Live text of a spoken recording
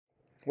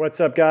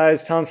What's up,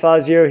 guys? Tom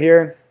Fazio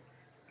here,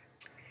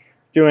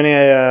 doing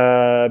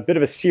a bit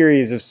of a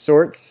series of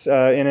sorts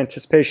in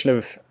anticipation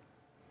of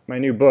my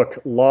new book,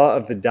 Law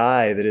of the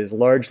Die, that is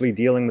largely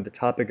dealing with the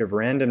topic of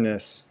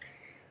randomness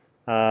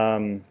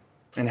and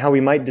how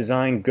we might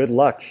design good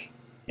luck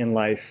in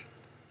life.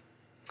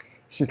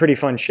 Some pretty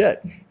fun shit.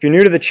 If you're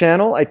new to the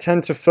channel, I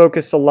tend to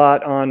focus a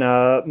lot on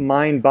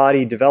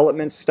mind-body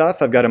development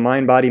stuff. I've got a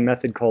mind-body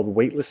method called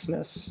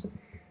weightlessness.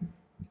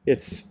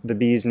 It's the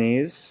bee's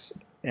knees.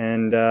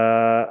 And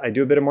I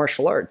do a bit of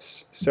martial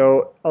arts.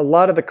 So a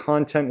lot of the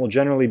content will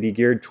generally be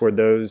geared toward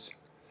those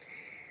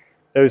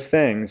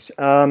things.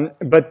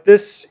 But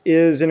this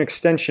is an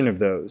extension of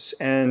those.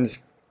 And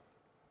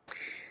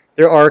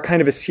there are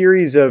kind of a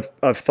series of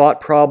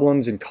thought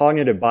problems and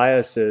cognitive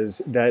biases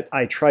that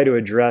I try to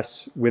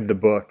address with the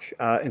book.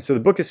 And so the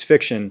book is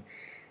fiction,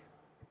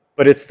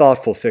 but it's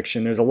thoughtful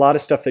fiction. There's a lot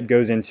of stuff that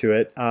goes into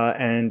it.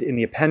 And in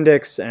the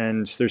appendix,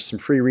 and there's some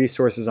free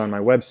resources on my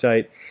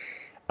website,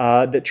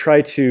 that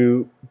try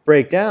to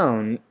break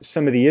down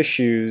some of the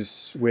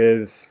issues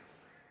with,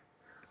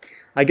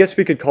 I guess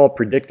we could call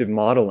predictive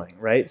modeling,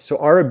 right? So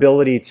our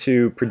ability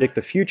to predict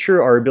the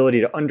future, our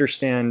ability to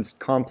understand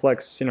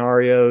complex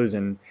scenarios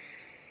and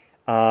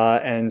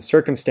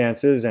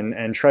circumstances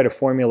and try to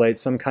formulate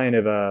some kind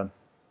of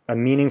a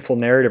meaningful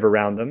narrative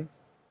around them,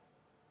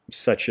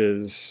 such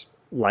as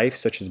life,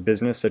 such as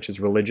business, such as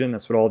religion.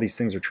 That's what all these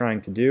things are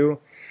trying to do,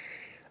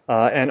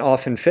 and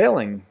often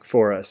failing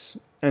for us.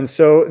 And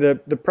so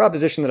the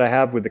proposition that I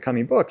have with the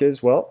coming book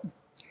is, well,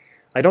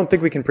 I don't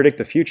think we can predict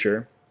the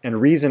future, and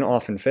reason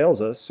often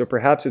fails us, so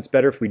perhaps it's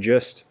better if we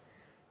just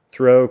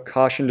throw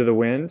caution to the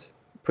wind,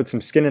 put some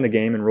skin in the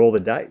game, and roll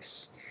the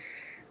dice.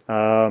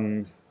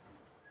 Yeah,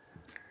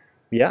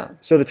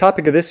 so the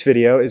topic of this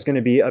video is going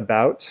to be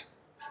about,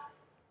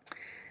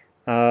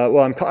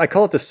 well, I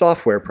call it the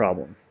software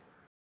problem.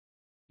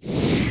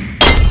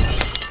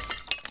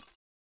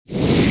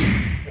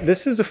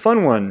 This is a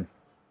fun one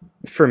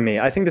for me.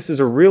 I think this is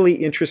a really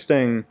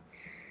interesting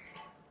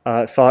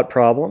thought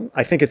problem.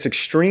 I think it's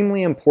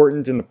extremely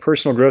important in the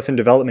personal growth and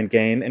development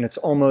game, and it's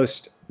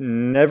almost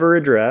never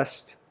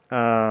addressed. So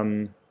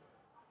I'm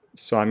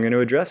going to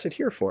address it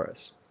here for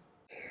us.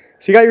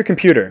 So you got your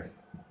computer.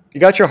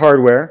 You got your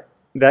hardware,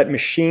 that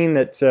machine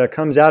that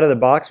comes out of the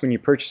box when you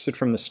purchase it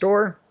from the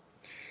store.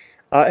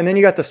 And then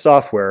you got the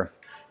software,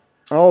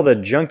 all the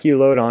junk you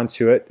load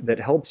onto it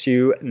that helps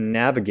you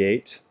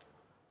navigate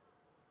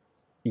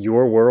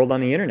your world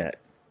on the internet,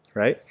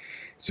 right?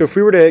 So if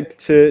we were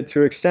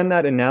to extend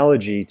that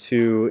analogy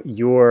to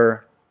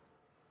your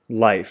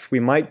life, we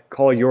might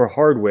call your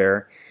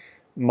hardware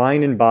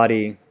mind and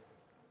body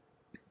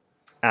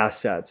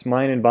assets,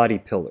 mind and body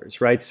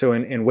pillars, right? So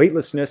in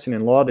weightlessness and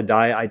in Law of the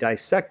Die, I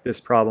dissect this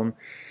problem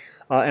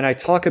and I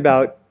talk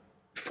about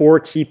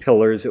 4 key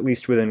pillars, at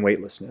least within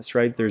weightlessness,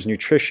 right? There's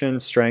nutrition,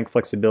 strength,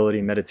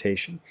 flexibility,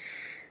 meditation.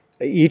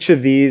 Each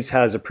of these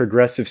has a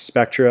progressive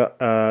spectrum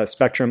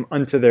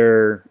unto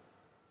their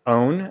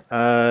own.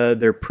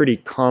 They're pretty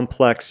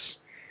complex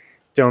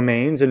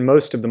domains, and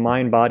most of the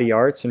mind-body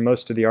arts and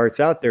most of the arts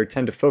out there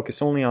tend to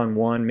focus only on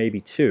 1, maybe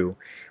 2.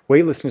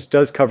 Weightlessness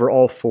does cover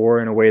all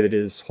 4 in a way that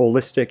is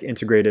holistic,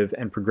 integrative,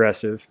 and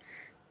progressive.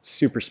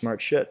 Super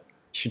smart shit.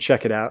 You should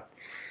check it out.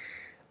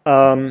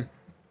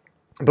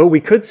 But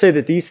we could say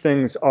that these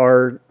things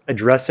are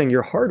addressing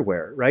your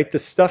hardware, right? The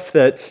stuff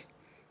that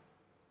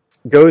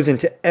goes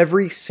into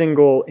every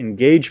single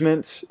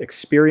engagement,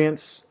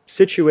 experience,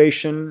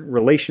 situation,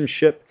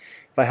 relationship.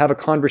 If I have a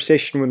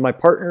conversation with my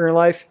partner in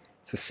life,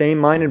 it's the same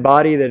mind and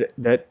body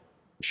that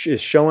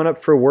is showing up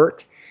for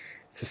work.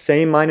 It's the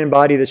same mind and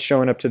body that's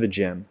showing up to the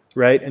gym,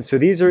 right? And so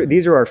these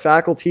are our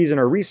faculties and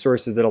our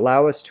resources that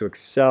allow us to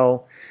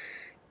excel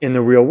in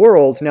the real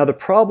world. Now the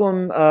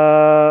problem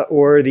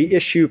or the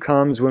issue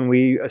comes when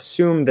we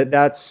assume that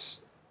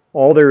that's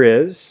all there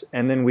is,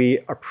 and then we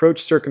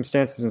approach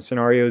circumstances and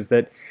scenarios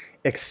that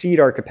exceed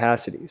our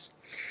capacities.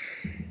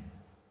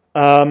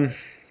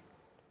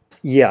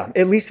 Yeah,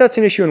 at least that's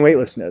an issue in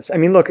weightlessness. I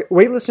mean, look,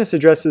 weightlessness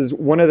addresses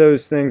one of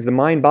those things, the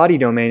mind-body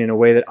domain, in a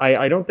way that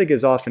I don't think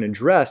is often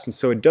addressed, and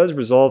so it does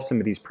resolve some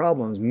of these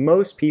problems.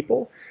 Most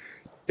people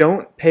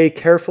don't pay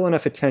careful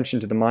enough attention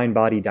to the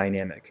mind-body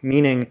dynamic,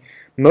 meaning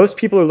most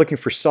people are looking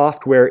for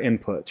software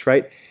inputs,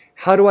 right?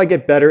 How do I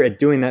get better at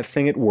doing that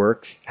thing at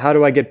work? How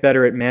do I get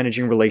better at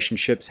managing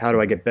relationships? How do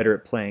I get better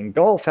at playing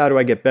golf? How do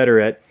I get better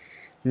at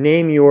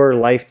name your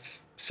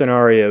life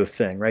scenario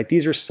thing, right?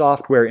 These are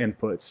software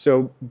inputs.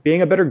 So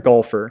being a better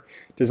golfer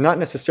does not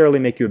necessarily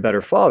make you a better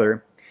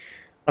father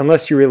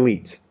unless you're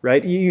elite,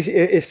 right?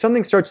 If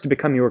something starts to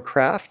become your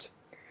craft,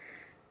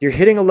 you're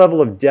hitting a level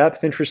of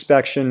depth,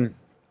 introspection,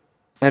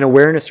 and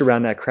awareness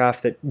around that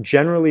craft that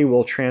generally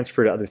will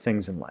transfer to other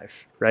things in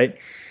life, right?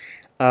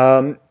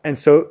 And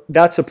so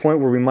that's a point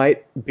where we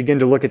might begin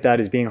to look at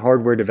that as being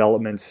hardware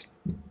development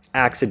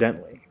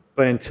accidentally.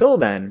 But until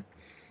then,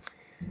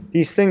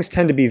 these things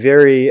tend to be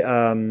very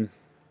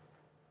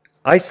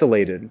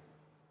isolated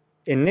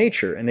in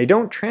nature, and they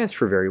don't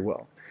transfer very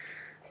well.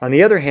 On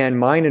the other hand,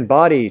 mind and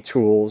body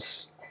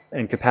tools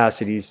and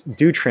capacities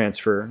do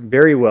transfer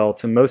very well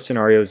to most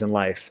scenarios in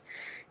life.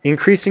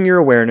 Increasing your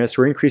awareness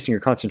or increasing your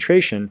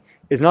concentration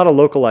is not a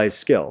localized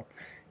skill.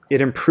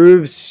 It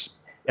improves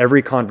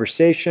every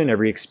conversation,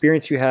 every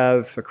experience you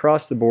have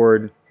across the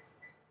board,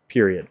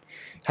 period.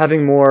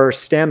 Having more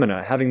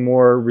stamina, having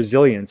more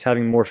resilience,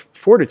 having more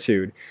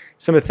fortitude,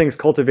 some of the things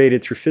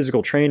cultivated through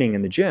physical training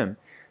in the gym,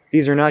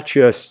 these are not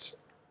just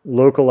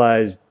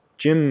localized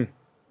gym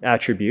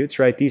attributes,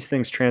 right? These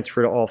things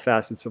transfer to all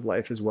facets of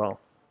life as well.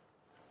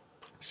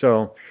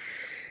 So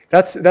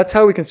that's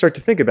how we can start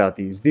to think about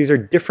these. These are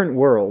different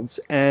worlds,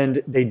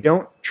 and they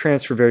don't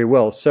transfer very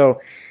well.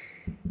 So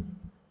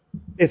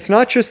it's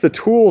not just the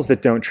tools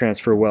that don't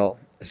transfer well.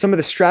 Some of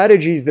the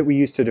strategies that we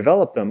use to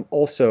develop them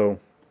also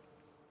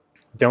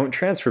don't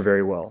transfer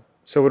very well.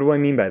 So what do I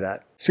mean by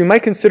that? So we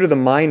might consider the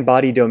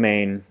mind-body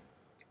domain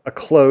a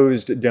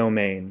closed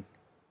domain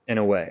in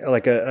a way,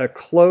 like a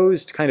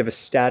closed kind of a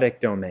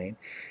static domain.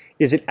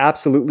 Is it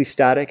absolutely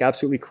static,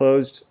 absolutely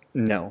closed?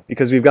 No,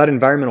 because we've got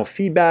environmental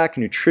feedback.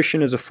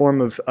 Nutrition is a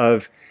form of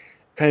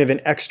kind of an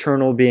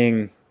external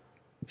being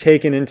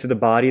taken into the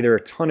body. There are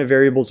a ton of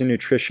variables in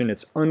nutrition.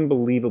 It's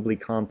unbelievably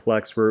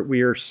complex.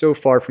 We are so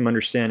far from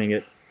understanding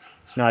it.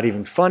 It's not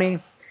even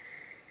funny.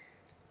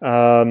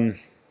 Good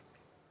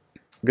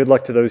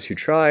luck to those who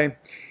try.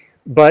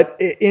 But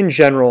in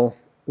general,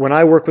 when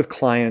I work with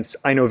clients,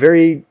 I know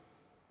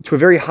to a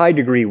very high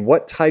degree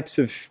what types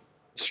of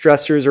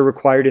stressors are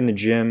required in the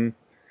gym,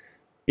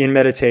 in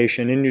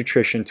meditation, in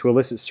nutrition to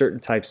elicit certain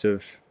types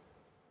of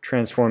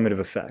transformative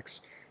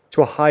effects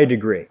to a high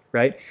degree,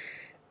 right?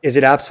 Is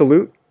it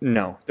absolute?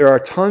 No. There are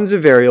tons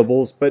of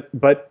variables,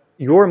 but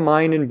your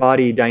mind and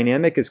body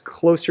dynamic is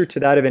closer to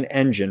that of an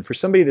engine. For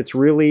somebody that's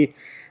really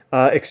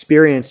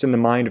experienced in the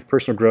mind of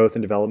personal growth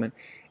and development,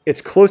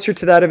 it's closer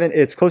to that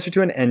it's closer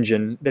to an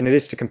engine than it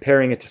is to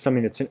comparing it to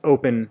something that's an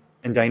open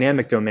and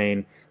dynamic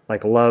domain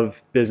like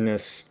love,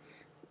 business,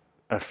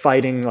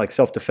 fighting, like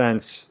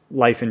self-defense,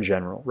 life in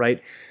general,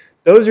 right?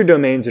 Those are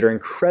domains that are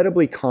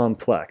incredibly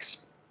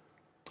complex,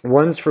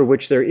 ones for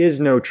which there is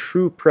no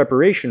true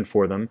preparation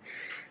for them.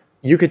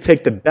 You could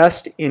take the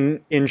best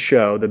in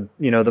show,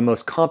 the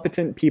most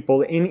competent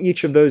people in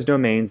each of those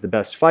domains. The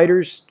best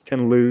fighters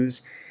can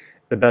lose,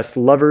 the best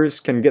lovers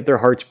can get their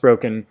hearts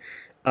broken,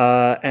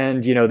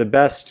 and the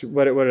best,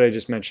 what did I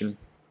just mention?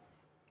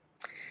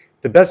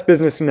 The best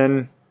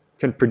businessmen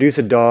can produce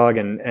a dog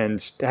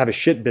and have a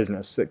shit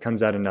business that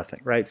comes out of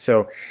nothing, right?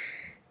 So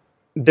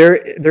there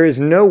is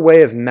no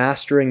way of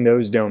mastering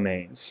those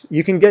domains.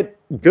 You can get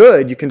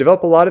good, you can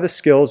develop a lot of the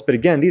skills, but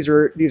again, these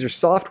are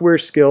software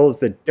skills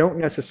that don't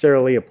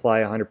necessarily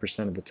apply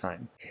 100% of the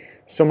time.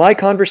 So my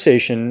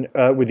conversation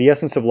with The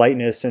Essence of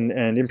Lightness and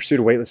In Pursuit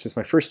of Weightlessness,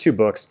 my first two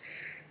books,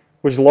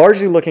 was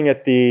largely looking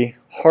at the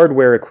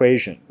hardware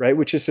equation, right?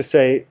 Which is to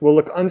say, well,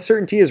 look,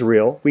 uncertainty is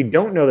real. We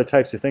don't know the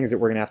types of things that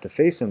we're going to have to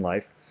face in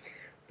life.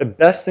 The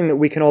best thing that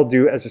we can all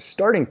do as a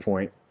starting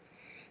point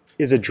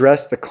is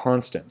address the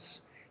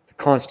constants. The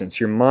constants,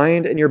 your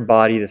mind and your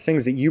body, the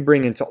things that you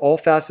bring into all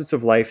facets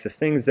of life, the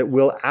things that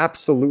will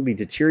absolutely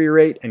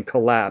deteriorate and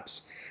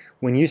collapse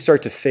when you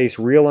start to face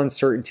real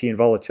uncertainty and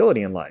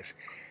volatility in life.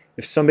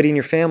 If somebody in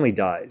your family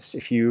dies,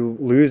 if you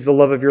lose the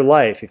love of your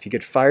life, if you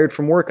get fired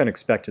from work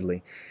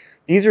unexpectedly,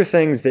 these are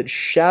things that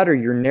shatter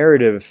your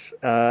narrative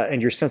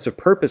and your sense of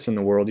purpose in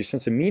the world, your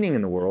sense of meaning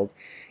in the world,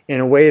 in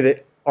a way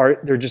that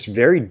they're just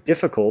very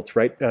difficult,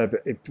 right?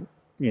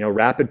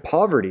 Rapid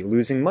poverty,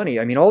 losing money.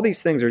 I mean, all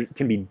these things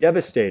can be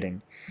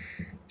devastating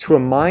to a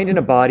mind and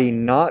a body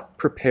not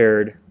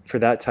prepared for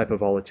that type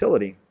of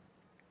volatility.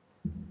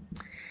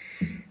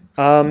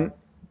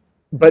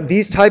 But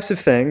these types of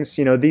things,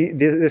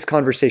 this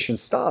conversation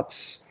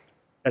stops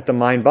at the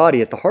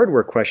mind-body, at the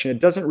hardware question.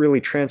 It doesn't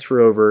really transfer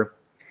over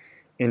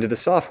into the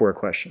software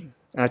question.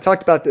 And I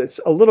talked about this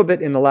a little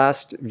bit in the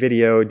last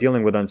video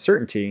dealing with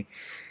uncertainty.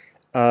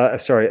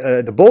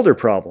 The boulder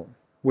problem,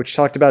 which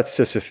talked about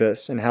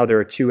Sisyphus and how there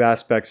are two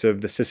aspects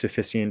of the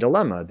Sisyphusian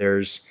dilemma.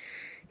 There's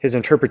his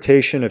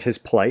interpretation of his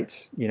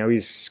plight.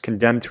 He's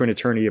condemned to an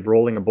eternity of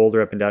rolling a boulder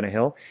up and down a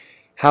hill.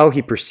 How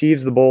he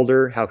perceives the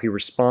boulder, how he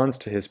responds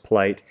to his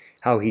plight,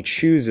 how he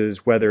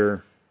chooses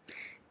whether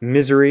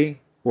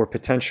misery or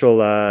potential,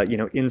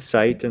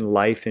 insight and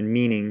life and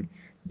meaning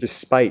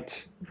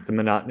despite the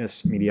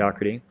monotonous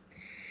mediocrity.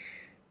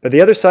 But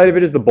the other side of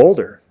it is the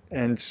boulder.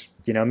 And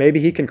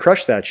maybe he can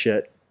crush that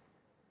shit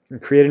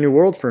and create a new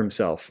world for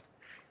himself.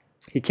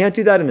 He can't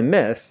do that in the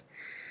myth,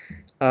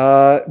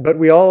 but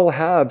we all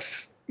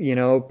have,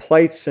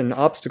 plights and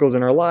obstacles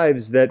in our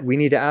lives that we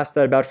need to ask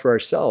that about for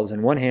ourselves.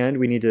 On one hand,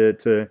 we need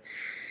to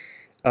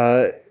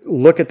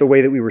look at the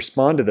way that we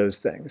respond to those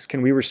things.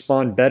 Can we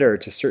respond better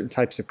to certain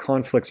types of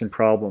conflicts and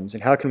problems?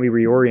 And how can we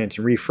reorient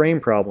and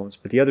reframe problems?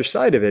 But the other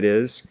side of it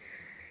is,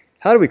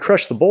 how do we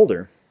crush the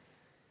boulder?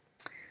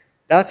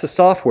 That's a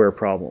software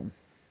problem.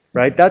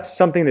 Right? That's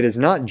something that is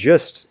not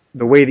just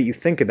the way that you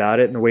think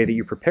about it and the way that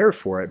you prepare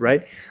for it,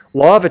 right?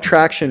 Law of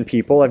attraction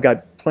people, I've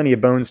got plenty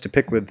of bones to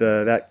pick with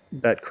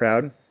that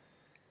crowd.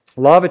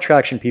 Law of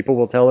attraction people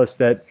will tell us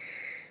that,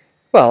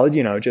 well,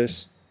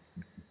 just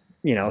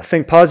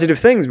think positive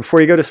things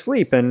before you go to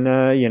sleep, and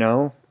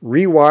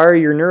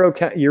rewire your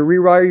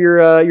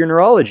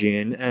neurology,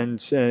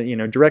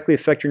 and directly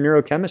affect your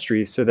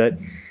neurochemistry so that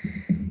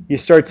you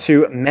start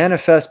to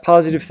manifest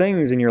positive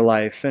things in your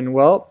life. And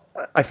well,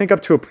 I think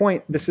up to a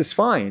point this is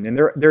fine, and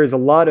there is a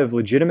lot of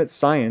legitimate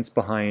science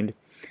behind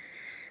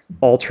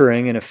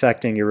altering and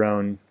affecting your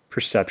own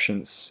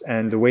perceptions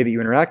and the way that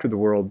you interact with the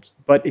world.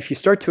 But if you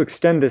start to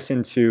extend this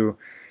into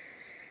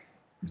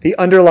the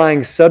underlying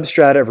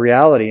substrate of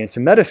reality, into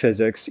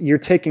metaphysics, you're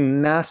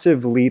taking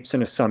massive leaps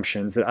and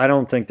assumptions that I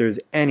don't think there's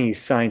any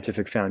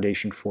scientific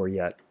foundation for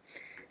yet.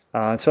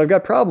 So I've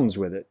got problems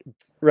with it.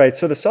 Right,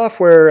 so the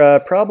software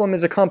problem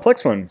is a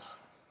complex one.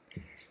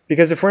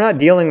 Because if we're not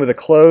dealing with a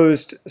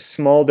closed,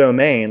 small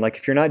domain, like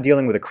if you're not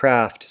dealing with a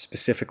craft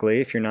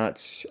specifically, if you're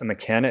not a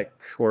mechanic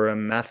or a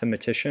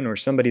mathematician or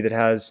somebody that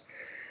has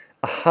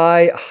a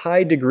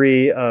high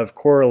degree of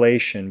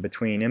correlation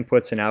between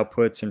inputs and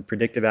outputs and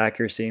predictive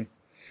accuracy,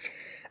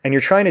 and you're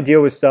trying to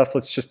deal with stuff,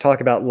 let's just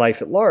talk about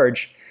life at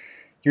large,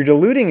 you're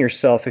deluding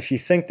yourself if you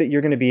think that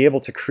you're going to be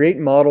able to create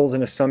models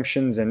and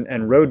assumptions and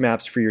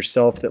roadmaps for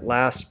yourself that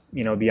last,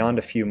 beyond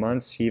a few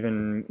months,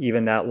 even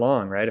that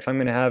long, right? If I'm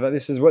going to have,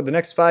 this is what the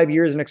next 5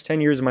 years, the next 10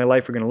 years of my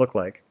life are going to look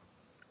like.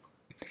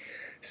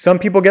 Some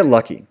people get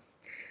lucky.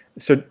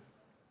 So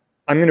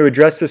I'm going to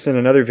address this in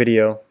another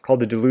video called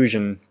the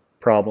delusion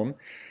problem.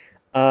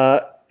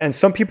 And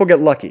some people get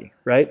lucky,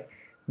 right?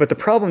 But the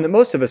problem that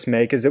most of us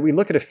make is that we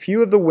look at a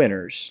few of the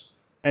winners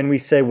and we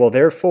say, well,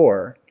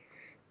 therefore,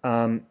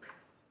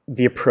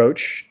 the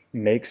approach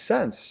makes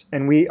sense.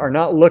 And we are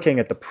not looking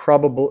at the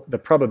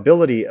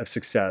probability of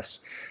success,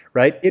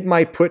 right? It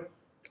might put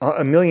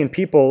a million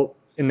people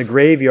in the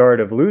graveyard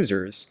of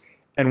losers,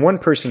 and one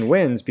person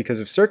wins because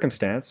of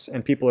circumstance,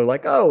 and people are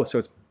like, oh, so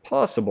it's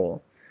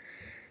possible.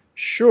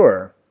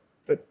 Sure.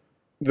 But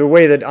the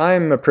way that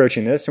I'm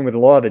approaching this, and with the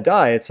law of the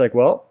die, it's like,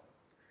 well,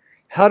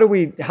 how do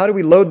we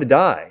load the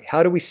die?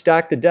 How do we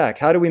stack the deck?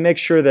 How do we make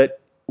sure that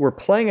we're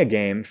playing a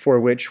game for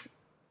which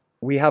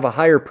we have a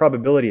higher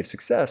probability of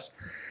success?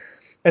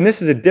 And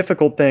this is a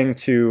difficult thing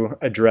to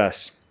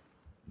address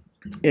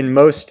in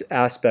most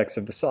aspects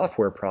of the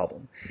software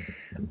problem.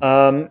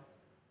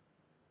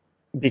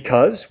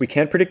 Because we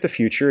can't predict the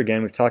future.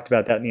 Again, we've talked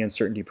about that in the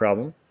uncertainty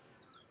problem.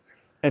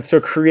 And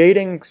so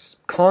creating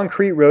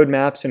concrete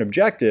roadmaps and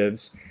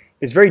objectives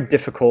is very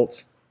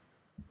difficult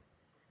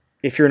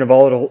if you're in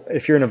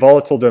a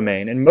volatile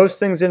domain. And most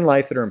things in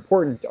life that are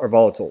important are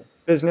volatile.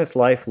 Business,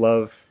 life,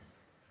 love,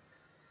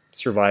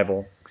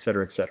 survival,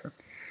 etc., etc.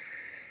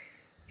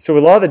 So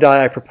with law of the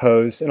die, I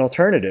propose an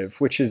alternative,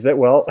 which is that,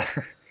 well,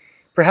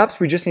 perhaps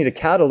we just need a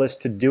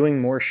catalyst to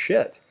doing more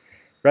shit,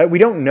 right? We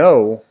don't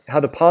know how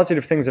the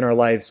positive things in our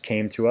lives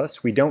came to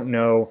us. We don't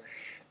know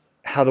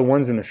how the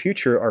ones in the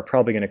future are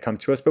probably going to come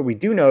to us, but we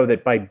do know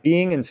that by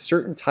being in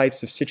certain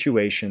types of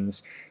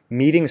situations,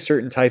 meeting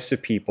certain types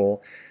of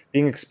people,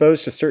 being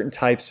exposed to certain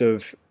types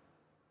of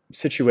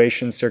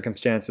situations,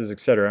 circumstances,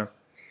 etc.,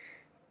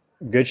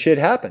 good shit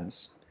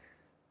happens.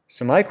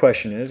 So my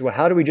question is, well,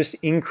 how do we just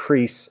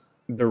increase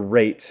the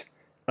rate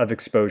of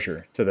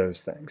exposure to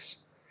those things?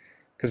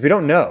 Because we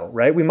don't know,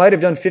 right? We might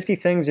have done 50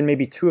 things and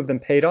maybe 2 of them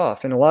paid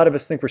off. And a lot of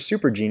us think we're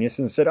super geniuses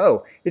and said,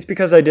 oh, it's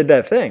because I did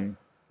that thing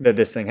that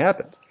this thing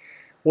happened.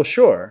 Well,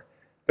 sure,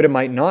 but it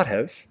might not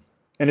have.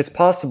 And it's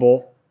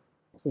possible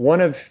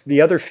one of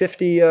the other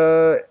 50,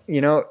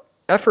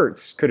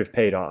 efforts could have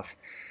paid off.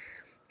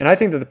 And I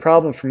think that the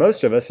problem for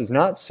most of us is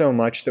not so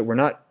much that we're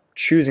not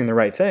choosing the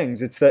right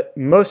things. It's that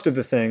most of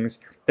the things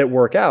that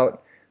work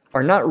out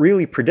are not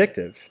really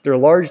predictive. They're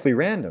largely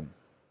random.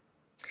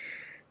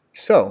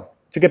 So,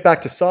 to get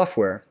back to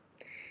software,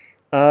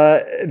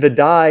 the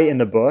die in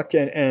the book,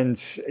 and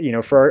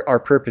for our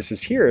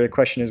purposes here, the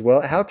question is,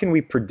 well, how can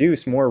we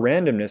produce more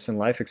randomness in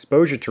life,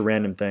 exposure to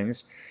random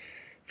things,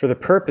 for the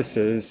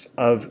purposes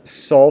of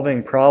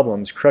solving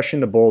problems, crushing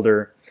the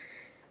boulder,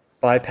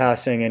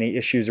 bypassing any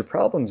issues or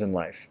problems in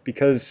life?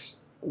 Because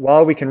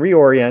while we can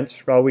reorient,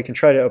 while we can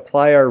try to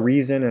apply our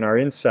reason and our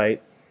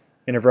insight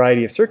in a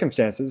variety of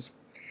circumstances,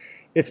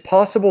 it's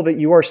possible that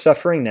you are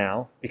suffering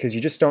now because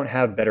you just don't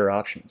have better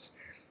options.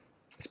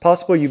 It's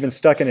possible you've been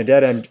stuck in a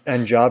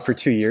dead-end job for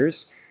 2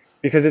 years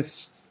because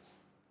it's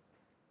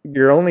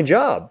your only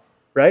job,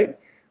 right?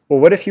 Well,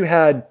 what if you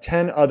had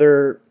 10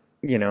 other,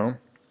 name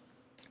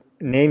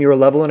your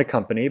level in a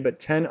company, but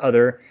 10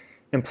 other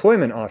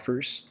employment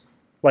offers,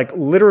 like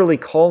literally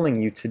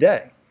calling you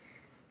today,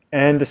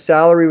 and the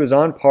salary was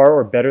on par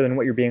or better than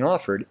what you're being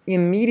offered?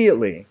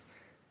 Immediately,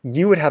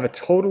 you would have a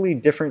totally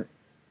different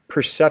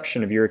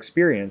perception of your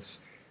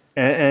experience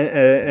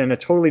and a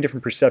totally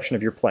different perception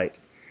of your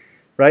plight,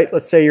 right?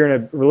 Let's say you're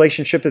in a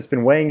relationship that's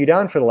been weighing you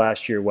down for the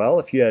last year. Well,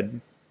 if you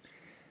had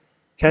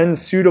 10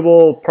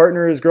 suitable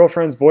partners,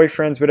 girlfriends,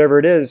 boyfriends, whatever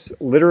it is,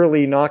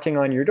 literally knocking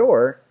on your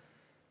door,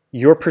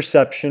 your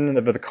perception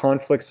of the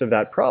conflicts of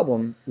that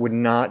problem would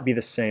not be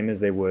the same as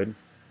they would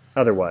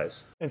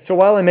otherwise. And so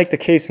while I make the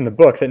case in the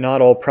book that not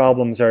all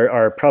problems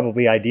are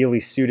probably ideally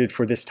suited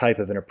for this type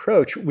of an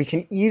approach, we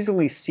can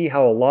easily see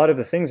how a lot of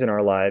the things in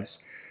our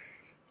lives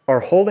are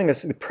holding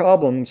us, the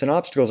problems and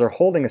obstacles are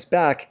holding us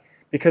back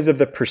because of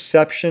the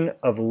perception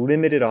of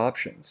limited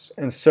options.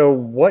 And so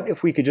what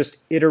if we could just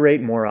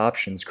iterate more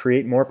options,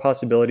 create more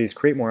possibilities,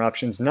 create more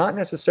options, not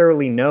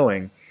necessarily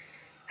knowing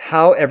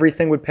how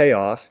everything would pay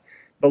off,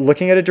 but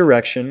looking at a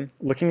direction,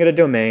 looking at a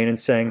domain and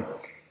saying,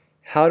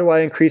 how do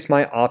I increase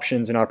my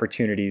options and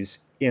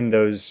opportunities in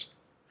those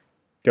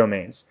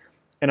domains?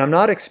 And I'm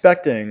not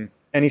expecting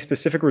any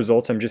specific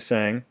results. I'm just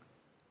saying,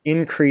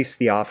 increase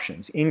the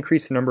options,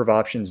 increase the number of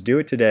options, do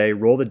it today,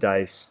 roll the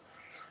dice,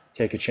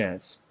 take a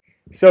chance.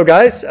 So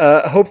guys,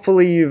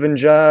 hopefully you've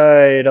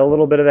enjoyed a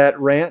little bit of that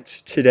rant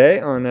today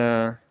on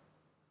the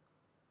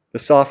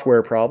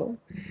software problem.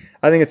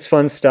 I think it's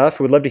fun stuff.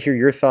 Would love to hear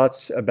your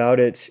thoughts about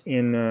it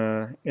in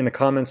the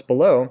comments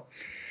below.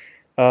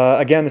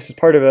 Again, this is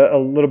part of a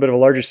little bit of a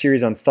larger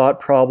series on thought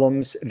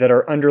problems that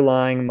are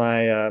underlying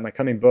my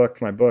coming book,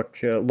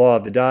 Law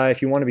of the Die.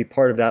 If you want to be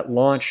part of that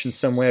launch in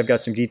some way, I've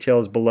got some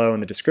details below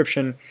in the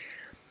description.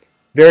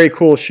 Very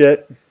cool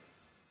shit.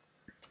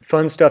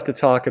 Fun stuff to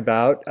talk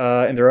about,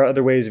 and there are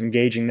other ways of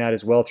engaging that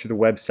as well through the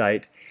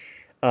website.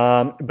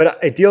 But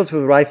it deals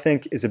with what I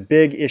think is a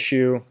big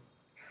issue,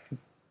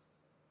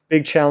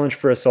 big challenge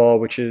for us all,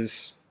 which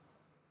is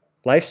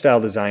lifestyle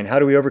design. How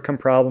do we overcome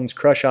problems,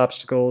 crush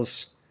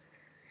obstacles,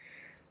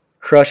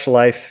 crush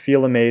life,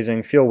 feel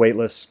amazing, feel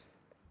weightless?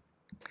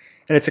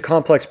 And it's a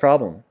complex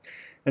problem.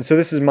 And so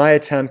this is my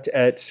attempt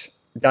at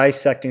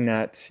dissecting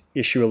that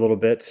issue a little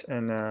bit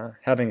and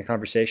having a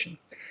conversation.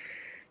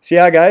 So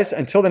yeah, guys,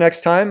 until the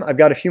next time, I've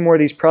got a few more of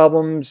these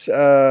problems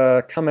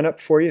coming up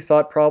for you,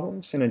 thought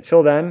problems. And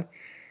until then,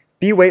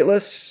 be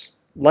weightless,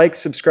 like,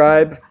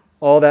 subscribe,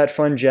 all that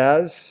fun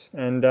jazz,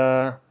 and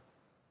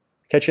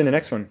catch you in the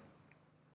next one.